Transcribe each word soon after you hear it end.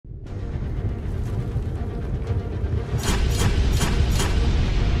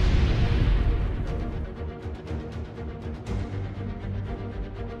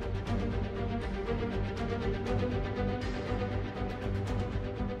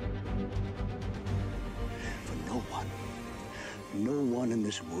No one in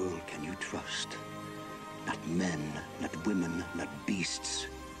this world can you trust. Not men, not women, not beasts.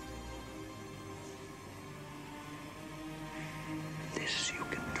 This you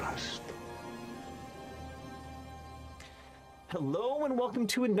can trust. Hello and welcome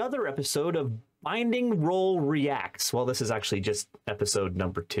to another episode of Binding Roll Reacts. Well, this is actually just episode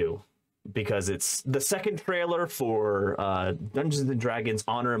number 2 because it's the second trailer for Dungeons and Dragons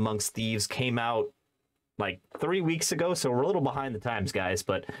Honor Amongst Thieves came out like 3 weeks ago, so we're a little behind the times, guys,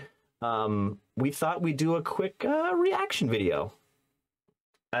 but we thought we'd do a quick reaction video.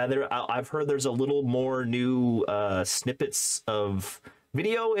 I've heard there's a little more new snippets of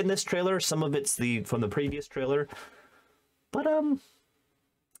video in this trailer. Some of it's from the previous trailer. But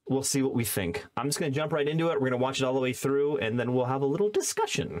we'll see what we think. I'm just going to jump right into it. We're going to watch it all the way through, and then we'll have a little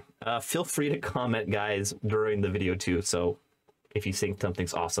discussion. Feel free to comment, guys, during the video, too. So if you think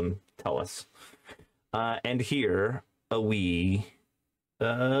something's awesome, tell us. And here we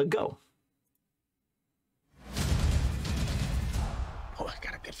go. Oh, I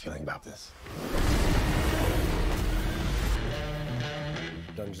got a good feeling about this.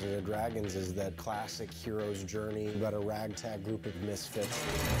 Dungeons and Dragons is that classic hero's journey about a ragtag group of misfits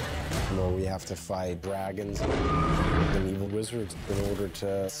where we have to fight dragons and evil wizards in order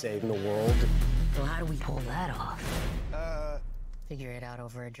to save the world. Well, how do we pull that off? Figure it out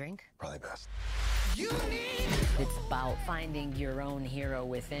over a drink? Probably best. It's about finding your own hero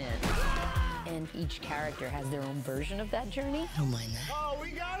within. And each character has their own version of that journey. I don't mind that. Oh,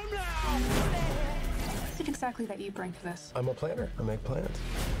 we got him now! What is it exactly that you bring to this? I'm a planner. I make plans.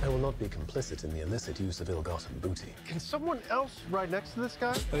 I will not be complicit in the illicit use of ill-gotten booty. Can someone else ride next to this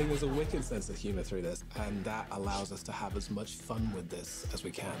guy? I think there's a wicked sense of humor through this, and that allows us to have as much fun with this as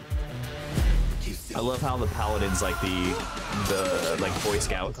we can. I love how the paladin's like the like Boy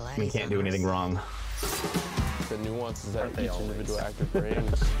Scout. We can't do anything wrong. The nuances that each individual actor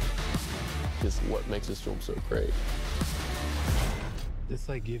brings is what makes this film so great. This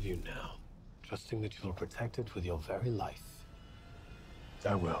I give you now, trusting that you will protect it with your very life.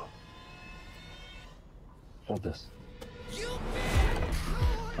 I will. Hold this.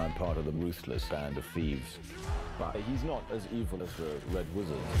 I'm part of the ruthless band of thieves. But he's not as evil as the Red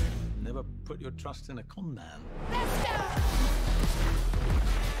Wizard. Never put your trust in a con man.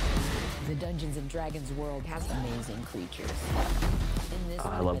 The Dungeons and Dragons world has amazing creatures. In this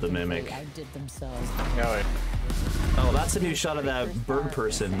I love the mimic. They outdid themselves. Oh, that's a new shot of that bird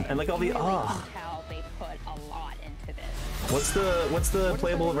person, and like all the They put a lot into this. What's the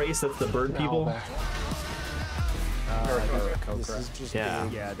playable race? That's the bird people. This is just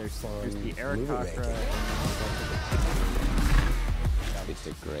Yeah. There's the Aarakocra. It's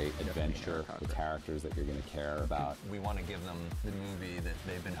a great adventure with characters that you're going to care about. We want to give them the movie that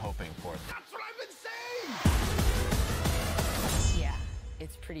they've been hoping for. That's what I've been saying! Yeah,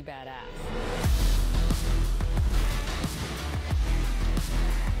 it's pretty badass.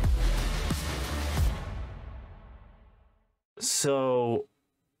 So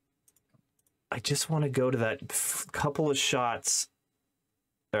I just want to go to that couple of shots.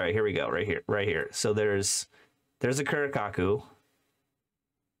 All right, here we go. Right here. So there's a Karakaku.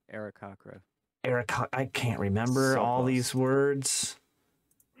 Aarakocra. I can't remember all these words.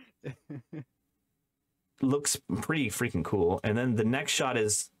 Looks pretty freaking cool. And then the next shot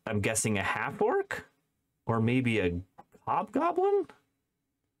is, I'm guessing, a half-orc? Or maybe a hobgoblin?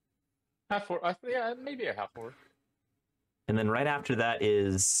 Half-orc. Yeah, maybe a half-orc. And then right after that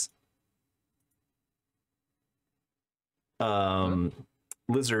is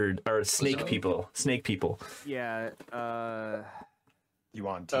lizard or snake people. Snake people. Yeah, You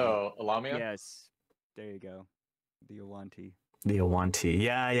want to? Oh, Lamia? Yes. There you go. The Owanti. The Owanti.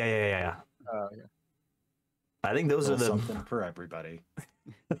 Yeah. Yeah. I think those are the something for everybody.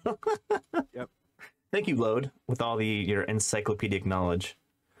 Yep. Thank you, Load, with all your encyclopedic knowledge.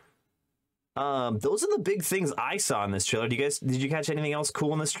 Those are the big things I saw in this trailer. Did you catch anything else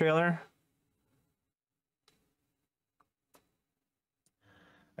cool in this trailer?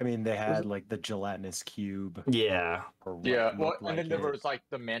 I mean, they had like the gelatinous cube. Yeah. Yeah. Well, and then there was like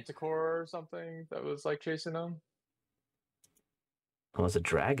the Manticore or something that was like chasing them. Oh, it's a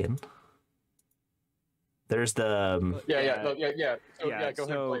dragon. There's the Yeah. So, go ahead and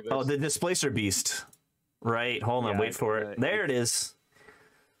play this. Oh, the Displacer Beast. Right. Hold on. Wait for it. There it is.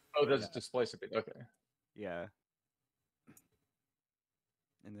 Oh, there's Displacer Beast. Okay. Yeah.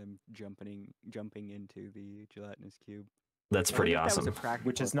 And then jumping into the gelatinous cube. That's pretty awesome.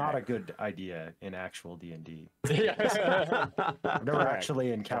 Which is not a good idea in actual D&D. Yeah. I've never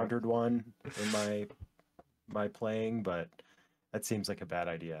actually encountered one in my playing, but that seems like a bad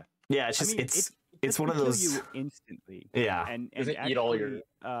idea. Yeah, it's just it's one of kill those. you instantly. Yeah. And Does it actually, eat all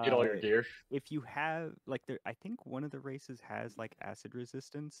your gear? If you have like, I think one of the races has like acid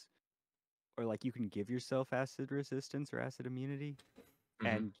resistance, or like you can give yourself acid resistance or acid immunity,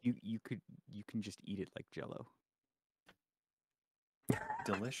 and you can just eat it like Jello.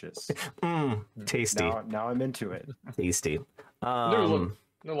 Delicious. Tasty. Now I'm into it. Tasty.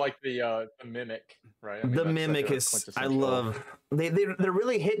 Like the mimic, right? I mean, the that's mimic such a is. I quintessential- love. They're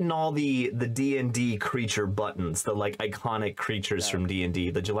really hitting all the D&D creature buttons, the like iconic creatures from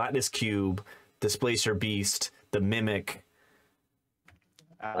D&D. The gelatinous cube, displacer beast, the mimic.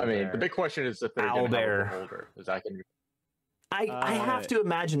 I mean, the big question is if they're going to have a beholder. Is that going to be... I have to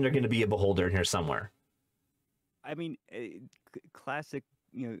imagine they're going to be a beholder in here somewhere. I mean, classic,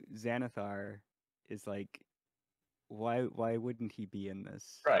 Xanathar is like, why wouldn't he be in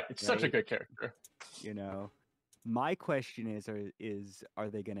this? Right, it's such a good character. My question is are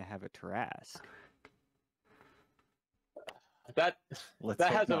they going to have a Trask? That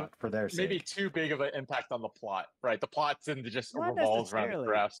has for their maybe sake. too big of an impact on the plot, right? The plot's in just Not revolves around the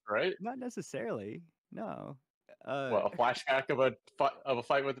Trask, right? Not necessarily. No. Well, a flashback of a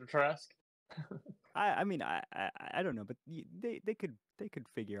fight with the Trask. I mean, I don't know, but they could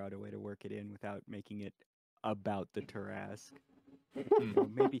figure out a way to work it in without making it about the Trask.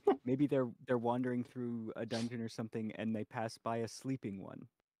 Maybe they're wandering through a dungeon or something, and they pass by a sleeping one.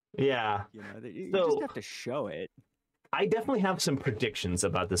 Yeah. You just have to show it. I definitely have some predictions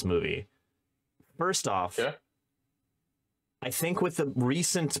about this movie. First off, I think with the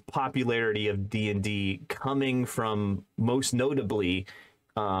recent popularity of D&D coming from most notably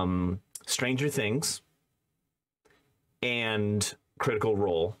Stranger Things and Critical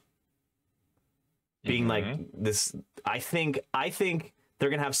Role being like this, I think they're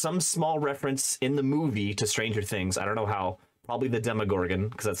gonna have some small reference in the movie to Stranger Things. I don't know how. Probably the Demogorgon,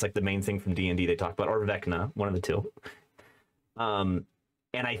 because that's like the main thing from D&D they talk about, or Vecna, one of the two. And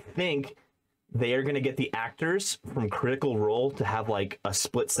I think they are going to get the actors from Critical Role to have like a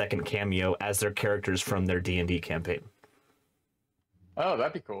split-second cameo as their characters from their D&D campaign. Oh,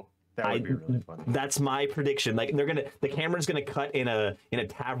 that'd be cool. That would be really funny. That's my prediction. Like the camera's going to cut in a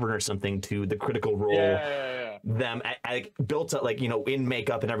tavern or something to the Critical Role. Yeah. Them built up, like, in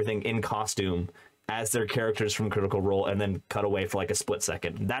makeup and everything, in costume, as their characters from Critical Role, and then cut away for like a split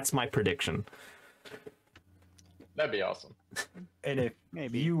second. That's my prediction. That'd be awesome. And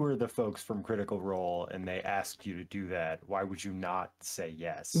if you were the folks from Critical Role and they asked you to do that, why would you not say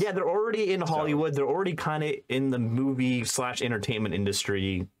yes? Yeah, they're already in Hollywood. They're already kind of in the movie/entertainment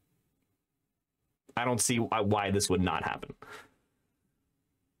industry. I don't see why this would not happen.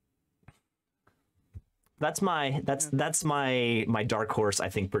 That's my dark horse, I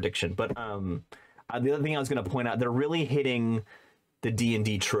think, prediction. But the other thing I was going to point out, they're really hitting the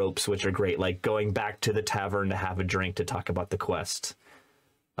D&D tropes, which are great, like going back to the tavern to have a drink to talk about the quest.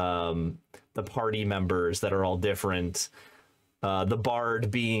 The party members that are all different. The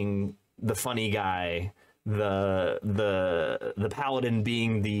bard being the funny guy. The paladin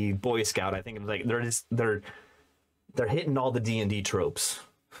being the Boy Scout. I think like they're hitting all the D&D tropes.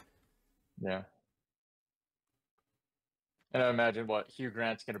 Yeah. And I imagine Hugh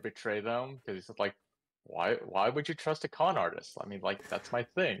Grant's going to betray them because he's like, why would you trust a con artist? I mean, like, that's my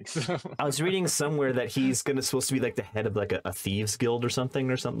thing. I was reading somewhere that he's supposed to be like the head of like a thieves guild or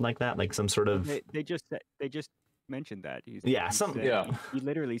something like that, like some sort of. They just mentioned that. He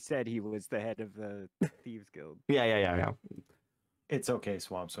literally said he was the head of the thieves guild. Yeah. It's okay,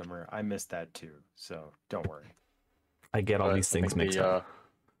 Swamp Swimmer. I missed that too, so don't worry. I get all these things mixed up.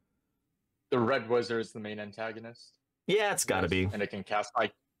 The Red Wizard is the main antagonist. Yeah, it's got to be. And it can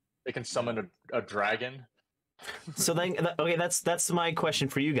they can summon a dragon. So then, okay, that's my question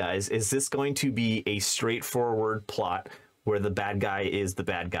for you guys. Is this going to be a straightforward plot where the bad guy is the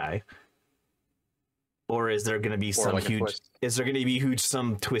bad guy, or is there going to be some like huge? Is there going to be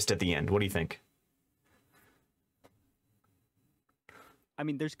some twist at the end? What do you think? I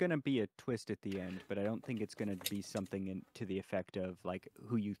mean, there's going to be a twist at the end, but I don't think it's going to be something to the effect of like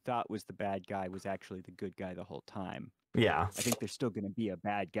who you thought was the bad guy was actually the good guy the whole time. Yeah. I think there's still going to be a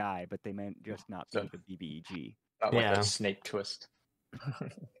bad guy, but they might just not be the BBEG. Not like a snake twist.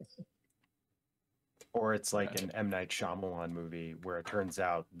 Or it's like an M. Night Shyamalan movie where it turns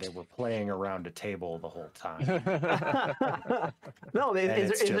out they were playing around a table the whole time. No,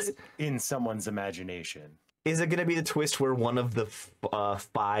 it's just in someone's imagination. Is it going to be the twist where one of the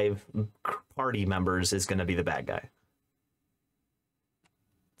 5 party members is going to be the bad guy?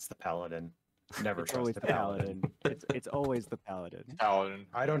 It's the paladin. Never It's trust always the the paladin. It's always the paladin. Paladin.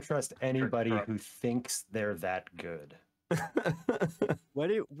 I don't trust anybody who thinks they're that good.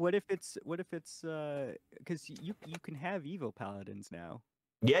 what if it's because you can have evil paladins now.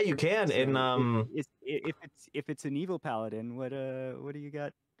 Yeah, you can. So And if it's an evil paladin, what do you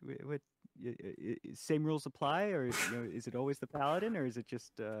got? What same rules apply, or is it always the paladin, or is it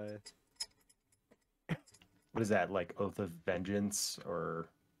just what is that, like Oath of Vengeance, or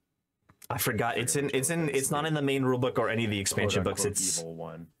I forgot. It's not in the main rulebook or any of the expansion books. It's evil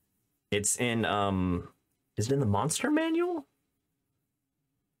one. It's in is it in the monster manual?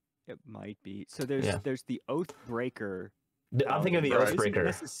 It might be. So there's the Oath Breaker. I'm thinking of the Oath Breaker.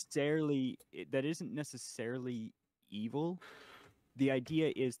 That isn't necessarily evil. The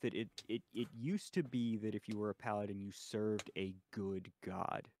idea is that it used to be that if you were a paladin, you served a good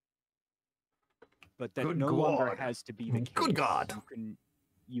god. But that no longer has to be the case. Good god.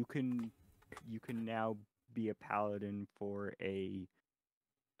 You can now be a paladin for a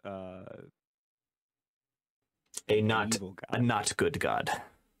not good god.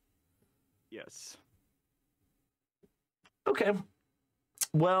 Yes. Okay.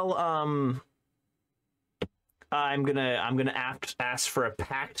 Well, I'm gonna ask for a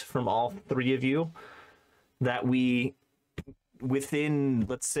pact from all three of you that we, within,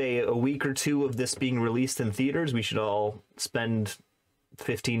 let's say, a week or two of this being released in theaters, we should all spend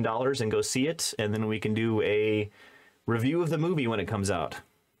 $15 and go see it, and then we can do a review of the movie when it comes out.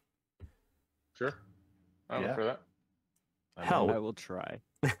 Sure. I'm up for that. Hell, I will try.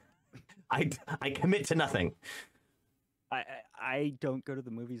 I commit to nothing. I don't go to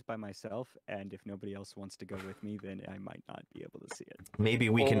the movies by myself, and if nobody else wants to go with me, then I might not be able to see it. Maybe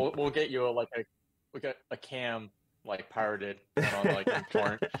we'll get you a cam like pirated on like in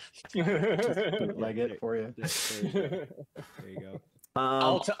torrent. Leg it for you. There you go.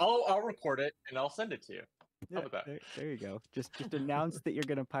 I'll record it and I'll send it to you. How about that? There you go. Just announce that you're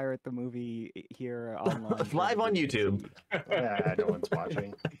gonna pirate the movie here online. Live on YouTube. Yeah, no one's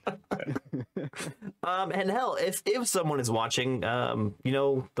watching. And hell, if someone is watching,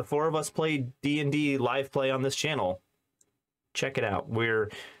 the four of us play D&D live play on this channel. Check it out.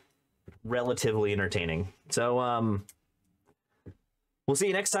 We're relatively entertaining. So we'll see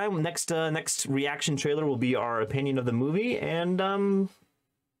you next time. Next reaction trailer will be our opinion of the movie, and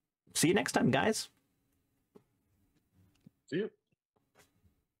see you next time, guys. See you.